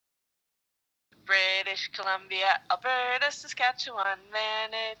British Columbia, Alberta, Saskatchewan,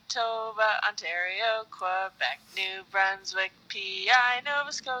 Manitoba, Ontario, Quebec, New Brunswick, PI,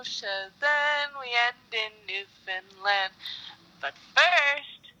 Nova Scotia, then we end in Newfoundland. But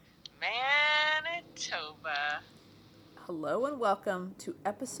first, Manitoba. Hello and welcome to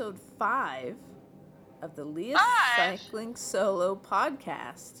episode 5 of the Leah 5? Cycling Solo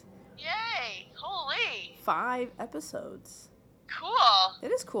podcast. Yay! Holy! 5 episodes. Cool.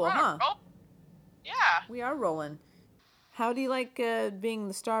 It is cool, huh? Yeah. We are rolling. How do you like being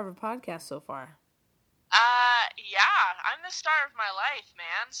the star of a podcast so far? Yeah, I'm the star of my life,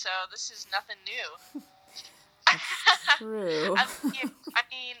 man, so this is nothing new. That's true. I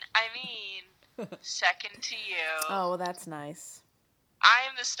mean, second to you. Oh, well, that's nice. I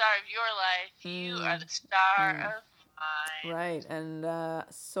am the star of your life. You are the star of mine. Right, and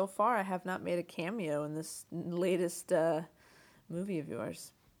so far I have not made a cameo in this latest movie of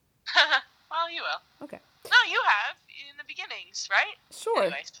yours. Well, you will. Okay. No, you have in the beginnings, right? Sure.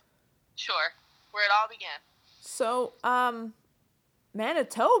 Anyways, sure. Where it all began. So,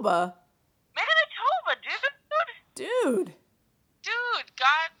 Manitoba? Manitoba, dude! Dude!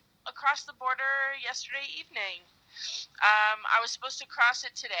 Got across the border yesterday evening. I was supposed to cross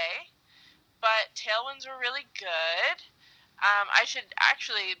it today, but tailwinds were really good. I should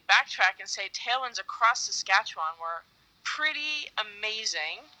actually backtrack and say tailwinds across Saskatchewan were pretty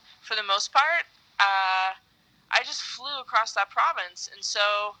amazing for the most part. I just flew across that province, and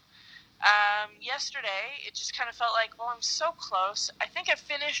so yesterday it just kind of felt like, well, I'm so close. I think I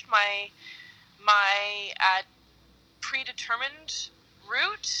finished my predetermined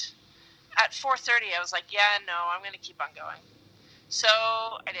route at 4:30. I was like, yeah, no, I'm going to keep on going. So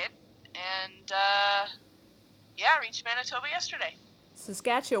I did, and I reached Manitoba yesterday.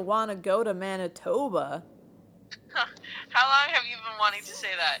 Saskatchewan to go to Manitoba. How long have you been wanting to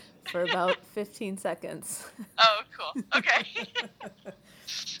say that? For about 15 seconds. Oh, cool. Okay.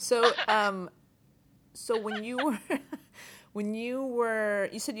 So when you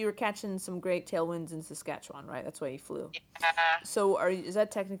said you were catching some great tailwinds in Saskatchewan, right? That's why you flew. Yeah. So is that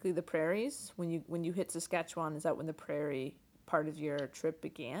technically the prairies? When you hit Saskatchewan, is that when the prairie part of your trip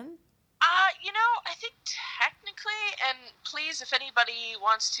began? I think technically, and please, if anybody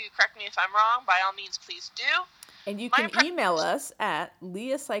wants to correct me if I'm wrong, by all means, please do. And you can email us at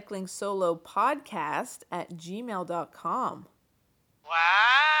leahcyclingsolopodcast@gmail.com.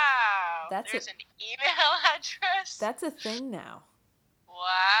 Wow. There's an email address? That's a thing now.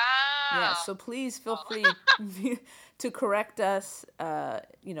 Wow. Yeah, so please feel free to correct us,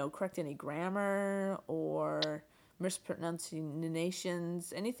 correct any grammar or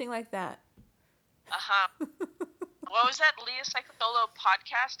mispronunciations, anything like that. Uh-huh. What was that? Leah Cycling Solo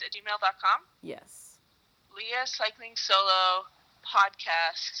Podcast at gmail.com? Yes. Leah Cycling Solo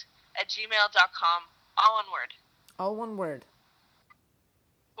Podcast at gmail.com. All one word. All one word.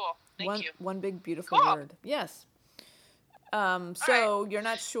 Cool. Thank you. One big beautiful word. Yes. So you're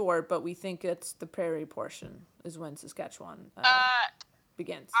not sure, but we think it's the prairie portion is when Saskatchewan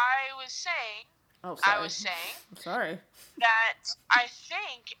begins. I was saying. Oh, sorry. I'm sorry. That I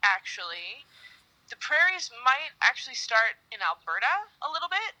think actually the prairies might actually start in Alberta a little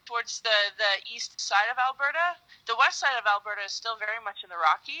bit, towards the east side of Alberta. The west side of Alberta is still very much in the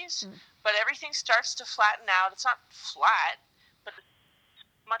Rockies, but everything starts to flatten out. It's not flat, but it's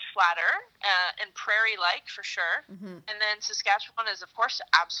much flatter and prairie-like for sure. Mm-hmm. And then Saskatchewan is, of course,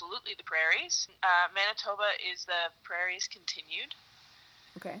 absolutely the prairies. Manitoba is the prairies continued.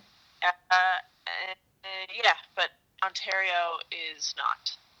 Okay. But Ontario is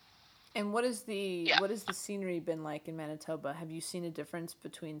not. And what is the scenery been like in Manitoba? Have you seen a difference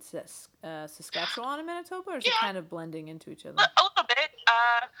between Saskatchewan and Manitoba, or is it kind of blending into each other? A little bit.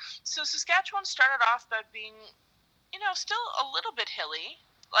 So Saskatchewan started off by being, still a little bit hilly,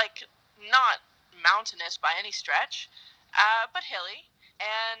 like not mountainous by any stretch, but hilly,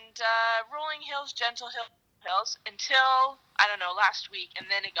 and rolling hills, gentle hills, until, I don't know, last week, and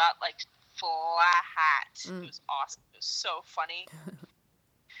then it got like flat. It was awesome. It was so funny.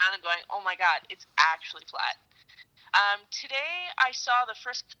 And going, oh my god, it's actually flat. Today I saw the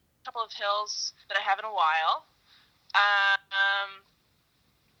first couple of hills that I have in a while, but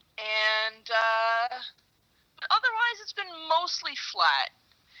otherwise it's been mostly flat.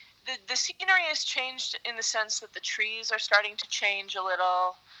 The scenery has changed in the sense that the trees are starting to change a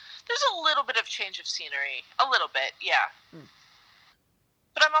little. There's a little bit of change of scenery, a little bit, yeah.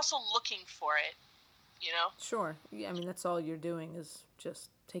 But I'm also looking for it, Sure. Yeah, I mean, that's all you're doing is just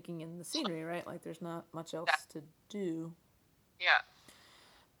taking in the scenery, right? Like, there's not much else to do. Yeah.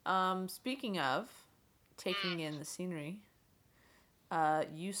 Speaking of taking in the scenery,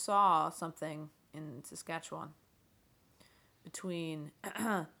 you saw something in Saskatchewan between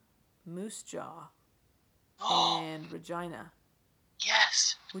Moose Jaw and Regina.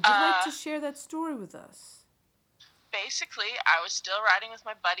 Yes. Would you like to share that story with us? Basically, I was still riding with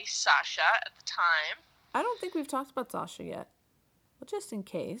my buddy Sasha at the time. I don't think we've talked about Sasha yet. Well, just in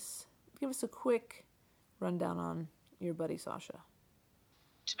case, give us a quick rundown on your buddy Sasha.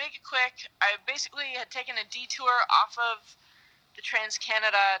 To make it quick, I basically had taken a detour off of the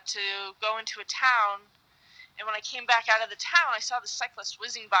Trans-Canada to go into a town, and when I came back out of the town, I saw the cyclist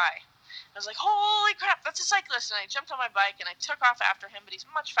whizzing by. I was like, holy crap, that's a cyclist, and I jumped on my bike, and I took off after him, but he's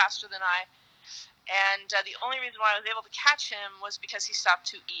much faster than I, and the only reason why I was able to catch him was because he stopped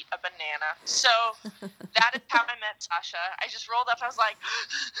to eat a banana. So that is how I met Sasha. I just rolled up, I was like,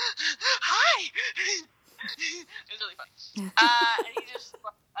 hi! It was really funny. And he just,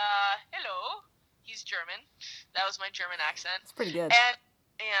 hello. He's German. That was my German accent. It's pretty good. And,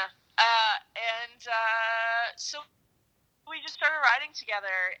 yeah. So we just started riding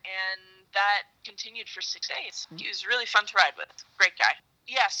together, and that continued for 6 days. He was really fun to ride with. Great guy.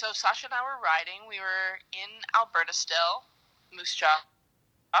 Yeah, so Sasha and I were riding. We were in Alberta still, Moose Jaw.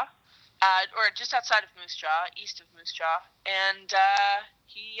 Or just outside of Moose Jaw, east of Moose Jaw. And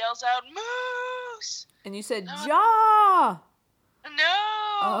he yells out, Moose! And you said, Jaw! No!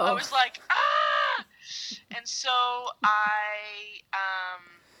 Oh. I was like, ah! And so I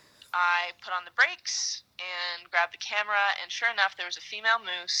put on the brakes and grabbed the camera, and sure enough, there was a female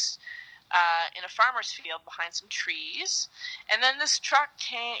moose in a farmer's field behind some trees. And then this truck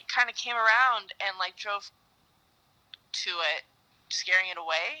kind of came around and like drove to it, scaring it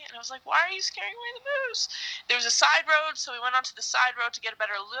away. And I was like, why are you scaring away the moose? There was a side road, so we went onto the side road to get a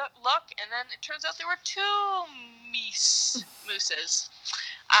better look, and then it turns out there were 2 mooses,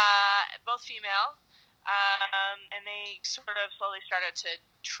 both female, and they sort of slowly started to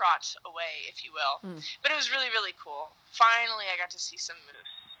trot away, if you will. But it was really, really cool. Finally, I got to see some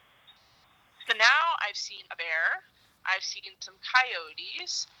moose. So now I've seen a bear, I've seen some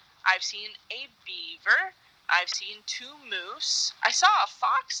coyotes, I've seen a beaver, I've seen 2 moose. I saw a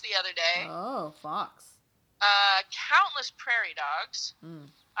fox the other day. Oh, fox. Countless prairie dogs.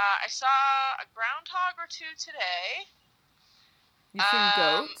 I saw a groundhog or 2 today. You've seen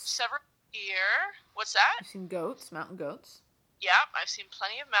goats? Several deer. What's that? You've seen goats, mountain goats? Yep, I've seen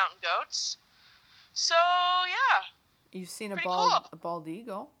plenty of mountain goats. So, yeah. You've seen a bald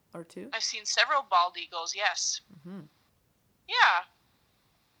eagle or 2? I've seen several bald eagles, yes. Mm-hmm. Yeah.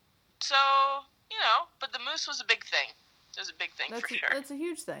 So, but the moose was a big thing. It was a big thing for sure. That's a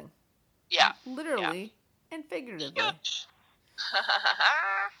huge thing. Yeah. Literally and figuratively. Huge.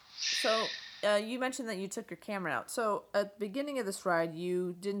 So, you mentioned that you took your camera out. So, at the beginning of this ride,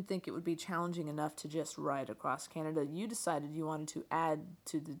 you didn't think it would be challenging enough to just ride across Canada. You decided you wanted to add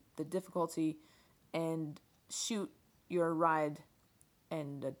to the difficulty and shoot your ride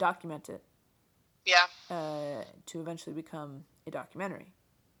and document it. Yeah. To eventually become a documentary.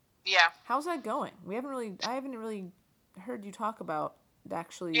 Yeah. How's that going? I haven't really heard you talk about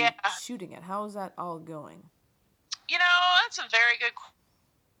actually shooting it. How is that all going? That's a very good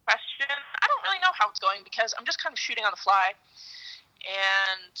question. I don't really know how it's going because I'm just kind of shooting on the fly.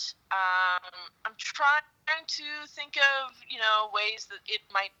 And I'm trying to think of, ways that it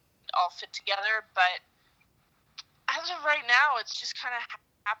might all fit together. But as of right now, it's just kind of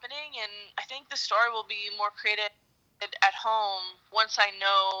happening. And I think the story will be more created at home once I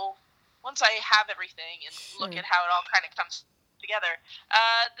have everything and look at how it all kind of comes together.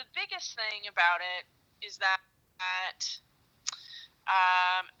 The biggest thing about it is that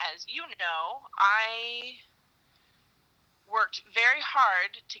as you know, I worked very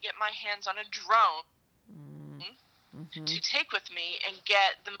hard to get my hands on a drone to take with me and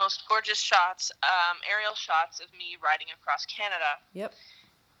get the most gorgeous shots, aerial shots of me riding across Canada. Yep.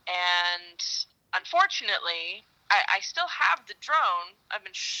 And unfortunately, I still have the drone. I've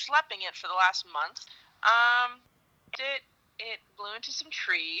been schlepping it for the last month. It blew into some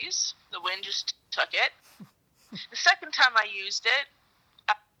trees. The wind just took it. The second time I used it,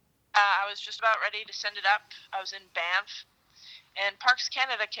 I was just about ready to send it up. I was in Banff, and Parks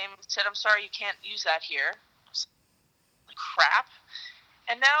Canada came and said, I'm sorry, you can't use that here. I was like, crap.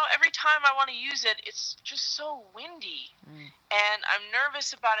 And now every time I want to use it, it's just so windy. And I'm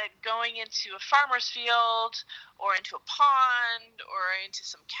nervous about it going into a farmer's field or into a pond or into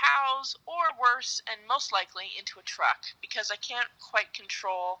some cows or worse and most likely into a truck because I can't quite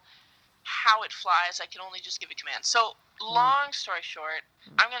control how it flies. I can only just give it command. So long story short,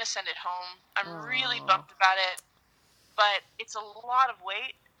 I'm going to send it home. I'm really bummed about it, but it's a lot of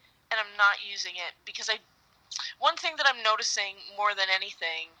weight and I'm not using it because I one thing that I'm noticing more than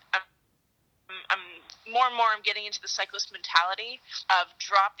anything, I'm more and more I'm getting into the cyclist mentality of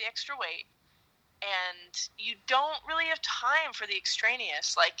drop the extra weight, and you don't really have time for the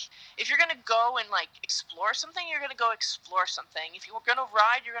extraneous. Like, if you're going to go and, like, explore something, you're going to go explore something. If you're going to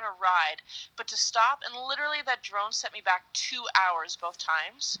ride, you're going to ride. But to stop, and literally that drone set me back 2 hours both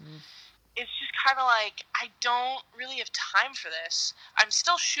times. It's just kind of like, I don't really have time for this. I'm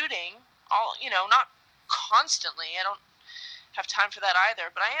still shooting, not constantly. I don't have time for that either,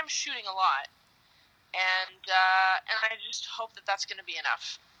 but I am shooting a lot. And I just hope that that's going to be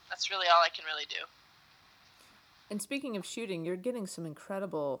enough. That's really all I can really do. And speaking of shooting, you're getting some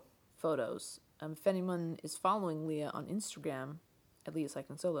incredible photos. If anyone is following Leah on Instagram, at Leah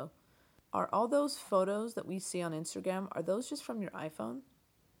Cycling Solo, are all those photos that we see on Instagram, are those just from your iPhone?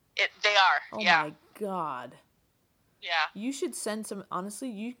 They are, oh yeah. Oh my God. Yeah. You should send some,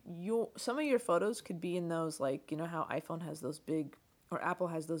 honestly, some of your photos could be in those, like, you know how iPhone has those big, or Apple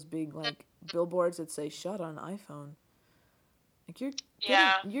has those big, like, billboards that say, shot on iPhone. Like, you're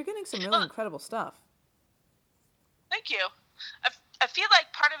getting some really incredible stuff. Thank you. I feel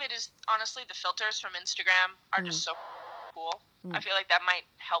like part of it is, honestly, the filters from Instagram are just so cool. I feel like that might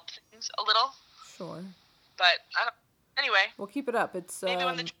help things a little. Sure. But, anyway. Well, keep it up. It's, maybe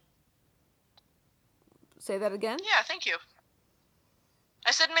when say that again? Yeah, thank you.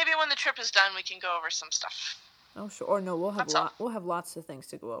 I said maybe when the trip is done, we can go over some stuff. Oh, sure. Or no, we'll have lots of things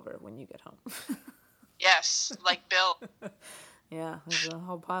to go over when you get home. Yes, like Bill. Yeah, there's a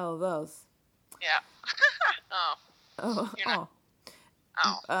whole pile of those. Yeah. You're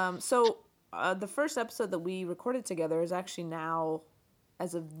not. So the first episode that we recorded together is actually now,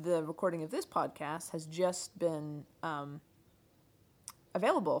 as of the recording of this podcast, has just been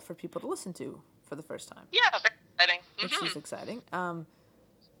available for people to listen to for the first time. Yeah, very exciting. Which is exciting.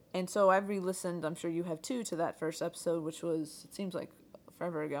 And so I've re-listened, I'm sure you have too, to that first episode, which was, it seems like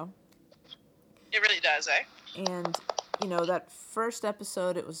forever ago. It really does, eh? And, that first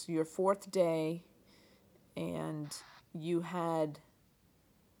episode, it was your 4th day, and you hadn't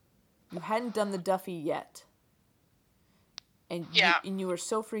done the Duffy yet. And you were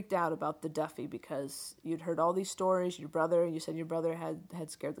so freaked out about the Duffy because you'd heard all these stories. You said your brother had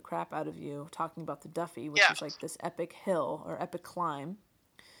scared the crap out of you talking about the Duffy, which is like this epic hill or epic climb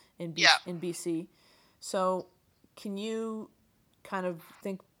in BC. So can you kind of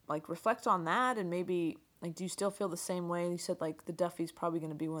reflect on that, and maybe, like, do you still feel the same way? You said, like, the Duffy's probably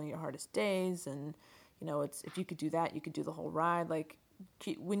going to be one of your hardest days, and, it's, if you could do that, you could do the whole ride. Like,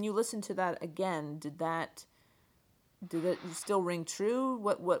 when you listen to that again, did it still ring true?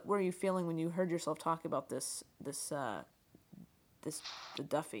 What were you feeling when you heard yourself talk about the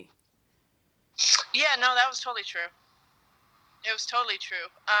Duffy? Yeah, no, that was totally true. It was totally true.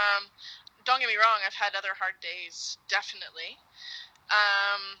 Don't get me wrong, I've had other hard days, definitely.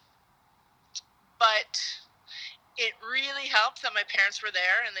 But it really helped that my parents were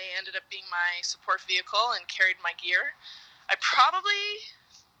there, and they ended up being my support vehicle and carried my gear. I'd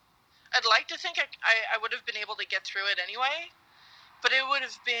like to think I would have been able to get through it anyway, but it would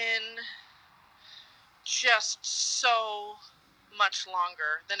have been just so much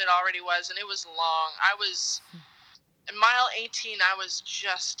longer than it already was, and it was long. In mile 18, I was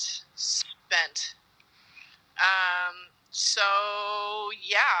just spent. So,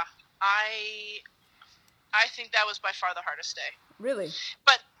 yeah, I think that was by far the hardest day. Really?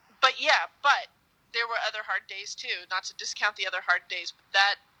 But there were other hard days too, not to discount the other hard days, but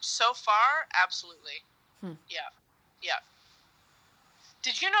that, so far, absolutely. Yeah.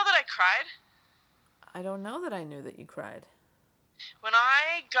 Did you know that I cried? I don't know that I knew that you cried. When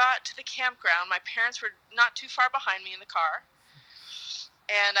I got to the campground, my parents were not too far behind me in the car,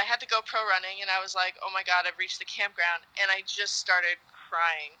 and I had the GoPro running, and I was like, oh my God, I've reached the campground, and I just started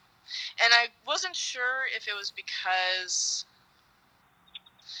crying. And I wasn't sure if it was because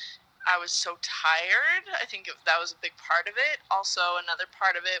I was so tired. I think that was a big part of it. Also, another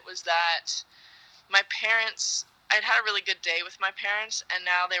part of it was that my parents, I'd had a really good day with my parents, and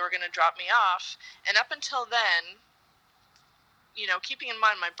now they were going to drop me off. And up until then, keeping in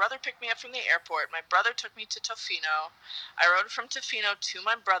mind, my brother picked me up from the airport. My brother took me to Tofino. I rode from Tofino to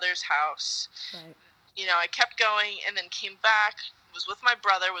my brother's house. Right. I kept going and then came back, was with my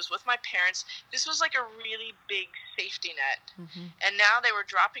brother, was with my parents. This was like a really big safety net. Mm-hmm. And now they were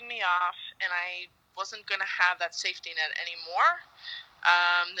dropping me off, and I wasn't going to have that safety net anymore.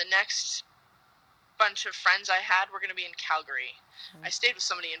 The next bunch of friends I had were going to be in Calgary. I stayed with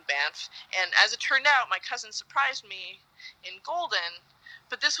somebody in Banff, and as it turned out, my cousin surprised me in Golden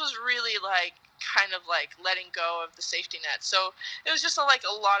but this was really like kind of like letting go of the safety net. So it was just a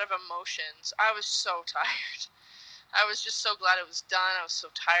lot of emotions. I was so tired. I was just so glad it was done. I was so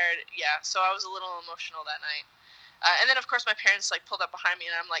tired. Yeah, so I was a little emotional that night. And then, of course, my parents like pulled up behind me,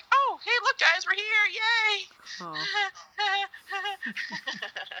 and I'm like, "Oh, hey, look, guys, we're here! Yay!"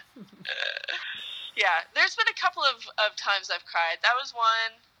 Yeah, there's been a couple of times I've cried. That was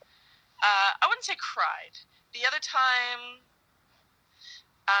one. I wouldn't say cried. The other time,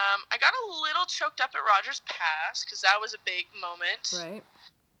 I got a little choked up at Rogers Pass because that was a big moment. Right.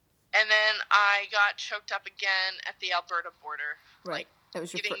 And then I got choked up again at the Alberta border. Right. Like, it was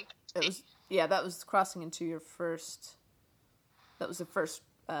that was crossing into your first. That was the first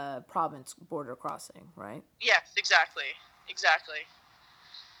province border crossing, right? Yes, exactly.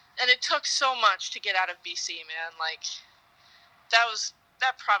 And it took so much to get out of BC, man. Like,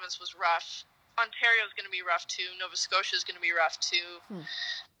 that province was rough. Ontario's going to be rough too. Nova Scotia's going to be rough too.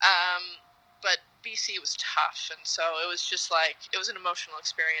 But BC was tough, and so it was just like, it was an emotional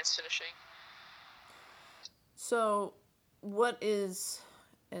experience finishing. So, what is,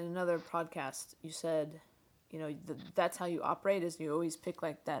 in another podcast, you said, you know, that's how you operate, is you always pick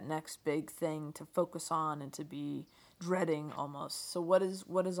like that next big thing to focus on and to be dreading almost. So what is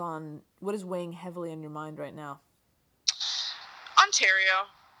weighing heavily on your mind right now? Ontario.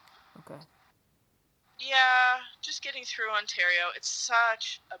 Okay. Yeah, just getting through Ontario. It's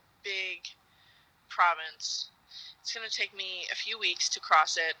such a big province. It's going to take me a few weeks to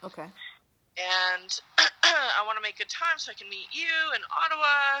cross it. Okay. And I want to make good time so I can meet you in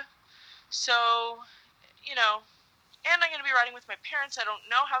Ottawa. So, you know, and I'm going to be riding with my parents. I don't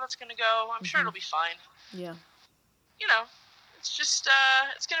know how that's going to go. I'm sure it'll be fine. Yeah. You know, it's just,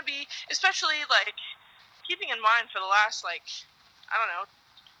 it's going to be, especially, like, keeping in mind for the last, like, I don't know,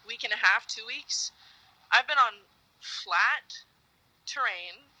 week and a half, 2 weeks, I've been on flat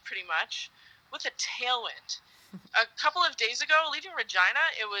terrain, pretty much, with a tailwind. A couple of days ago, leaving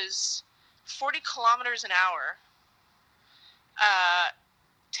Regina, it was 40 kilometers an hour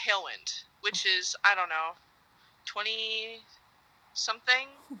tailwind, which is, I don't know, 20-something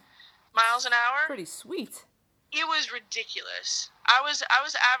miles an hour. Pretty sweet. It was ridiculous. I was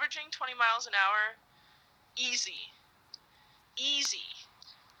averaging 20 miles an hour, easy.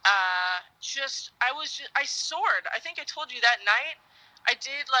 I soared. I think I told you that night.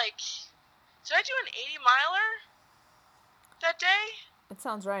 Did I do an 80-miler that day? That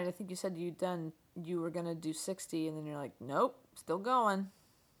sounds right. I think you said you were going to do 60, and then you're like, nope, still going.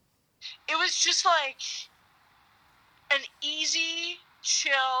 It was just like an easy,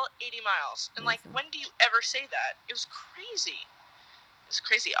 chill 80 miles. And like, when do you ever say that? It was crazy. It was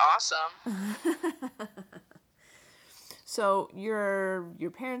crazy awesome. So your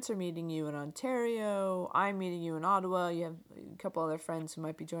parents are meeting you in Ontario. I'm meeting you in Ottawa. You have a couple other friends who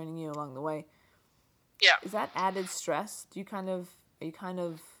might be joining you along the way. Yeah. Is that added stress? Are you kind of,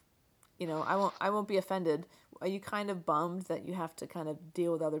 you know, I won't be offended. Are you kind of bummed that you have to kind of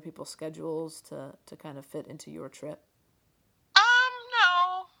deal with other people's schedules to kind of fit into your trip?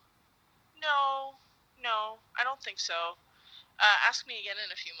 No, I don't think so. Ask me again in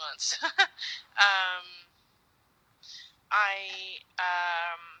a few months. I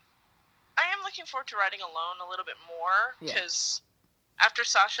am looking forward to riding alone a little bit more, because after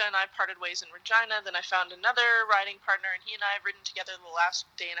Sasha and I parted ways in Regina, then I found another riding partner, and he and I have ridden together the last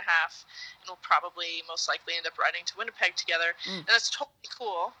day and a half, and we'll probably most likely end up riding to Winnipeg together, and that's totally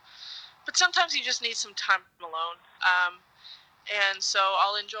cool. But sometimes you just need some time alone. And so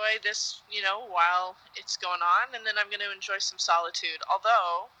I'll enjoy this, you know, while it's going on, and then I'm going to enjoy some solitude.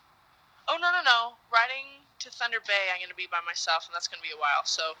 Although, no, riding to Thunder Bay, I'm going to be by myself, and that's going to be a while.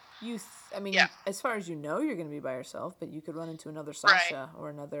 So as far as you know, you're going to be by yourself, but you could run into another Sasha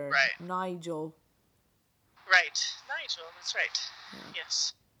or another Nigel. Right, Nigel. That's right. Yeah.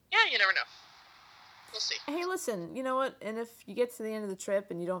 Yes. Yeah, you never know. We'll see. Hey, listen, you know what? And if you get to the end of the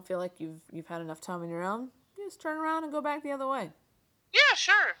trip and you don't feel like you've had enough time on your own, just turn around and go back the other way. Yeah,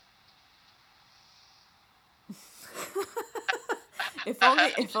 sure. If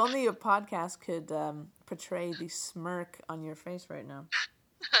only a podcast could portray the smirk on your face right now.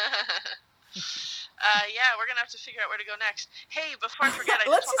 Yeah, we're gonna have to figure out where to go next. Hey, before I forget,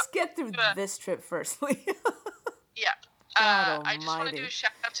 let's just get through this trip firstly. Yeah. God I just want to almighty. do a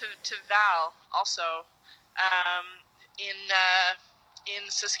shout out to Val also, in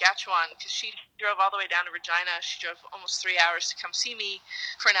Saskatchewan, because she drove all the way down to Regina. She drove almost 3 hours to come see me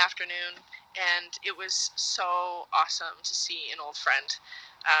for an afternoon, and it was so awesome to see an old friend.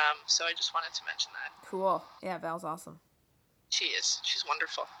 So I just wanted to mention that. Cool. Yeah, Val's awesome. She is. She's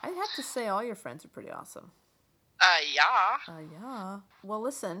wonderful. I'd have to say all your friends are pretty awesome. Yeah. Yeah. Well,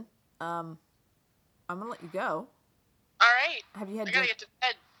 listen, I'm gonna let you go. All right. Have you had I gotta get to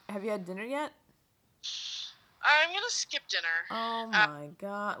bed. Have you had dinner yet? I'm gonna skip dinner. Oh my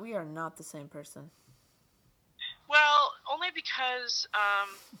god, we are not the same person. Well, only because,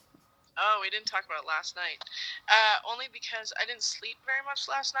 we didn't talk about it last night. Only because I didn't sleep very much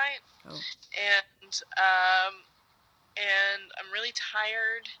last night. Oh. And I'm really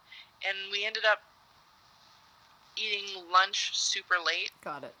tired, and we ended up eating lunch super late.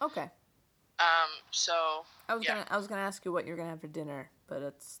 Got it. Okay. So I was gonna ask you what you're gonna have for dinner, but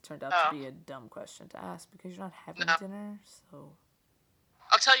it's turned out to be a dumb question to ask because you're not having dinner. So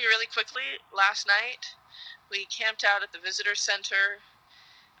I'll tell you really quickly. Last night, we camped out at the visitor center,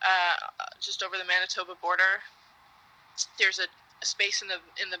 just over the Manitoba border. There's a space in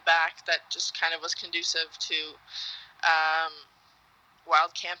the back that just kind of was conducive to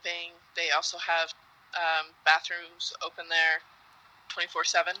wild camping. They also have bathrooms open there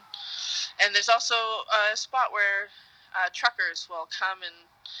 24/7, and there's also a spot where truckers will come and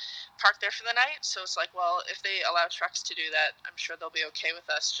park there for the night. So it's like, well, if they allow trucks to do that, I'm sure they'll be okay with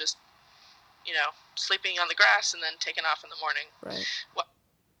us just, sleeping on the grass and then taking off in the morning. Right. Well,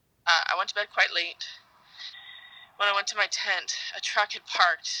 I went to bed quite late. When I went to my tent, a truck had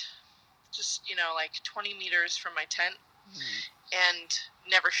parked just, like 20 meters from my tent and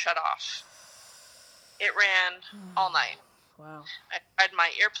never shut off. It ran all night. Wow. I had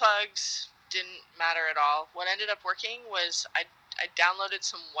my earplugs, didn't matter at all. What ended up working was I downloaded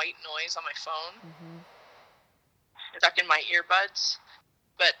some white noise on my phone, stuck in my earbuds,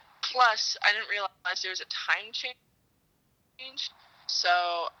 but plus I didn't realize there was a time change,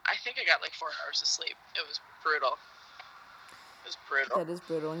 so I think I got like 4 hours of sleep. It was brutal. That is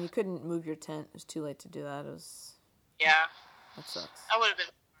brutal, and you couldn't move your tent. It was too late to do that. Yeah. That sucks. I would have been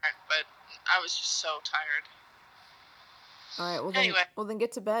smart, but I was just so tired. All right, well anyway. Then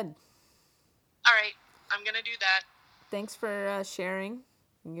get to bed. All right, I'm gonna do that. Thanks for sharing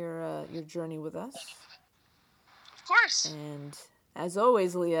your journey with us. Of course. And as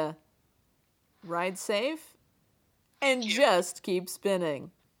always, Leah, ride safe and just keep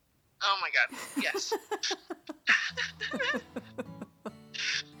spinning. Oh my God, yes.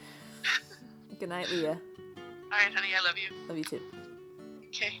 Good night, Leah. All right, honey, I love you. Love you too.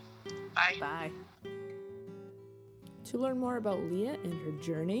 Okay, bye. Bye. To learn more about Leah and her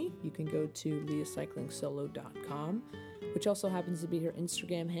journey, you can go to leahcyclingsolo.com, which also happens to be her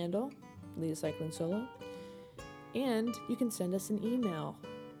Instagram handle, leahcyclingsolo. And you can send us an email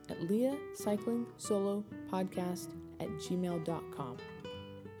at leahcyclingsolopodcast@gmail.com.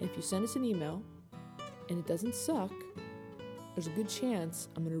 And if you send us an email and it doesn't suck, there's a good chance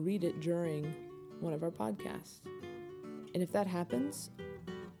I'm going to read it during one of our podcasts. And if that happens,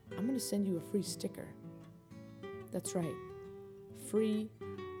 I'm going to send you a free sticker. That's right. Free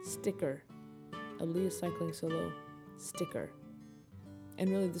sticker. A Leah Cycling Solo sticker. And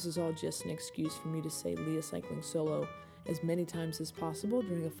really, this is all just an excuse for me to say Leah Cycling Solo as many times as possible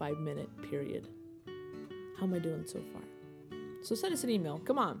during a 5-minute period. How am I doing so far? So send us an email.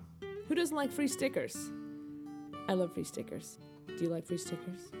 Come on. Who doesn't like free stickers? I love free stickers. Do you like free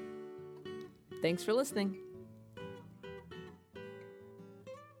stickers? Thanks for listening.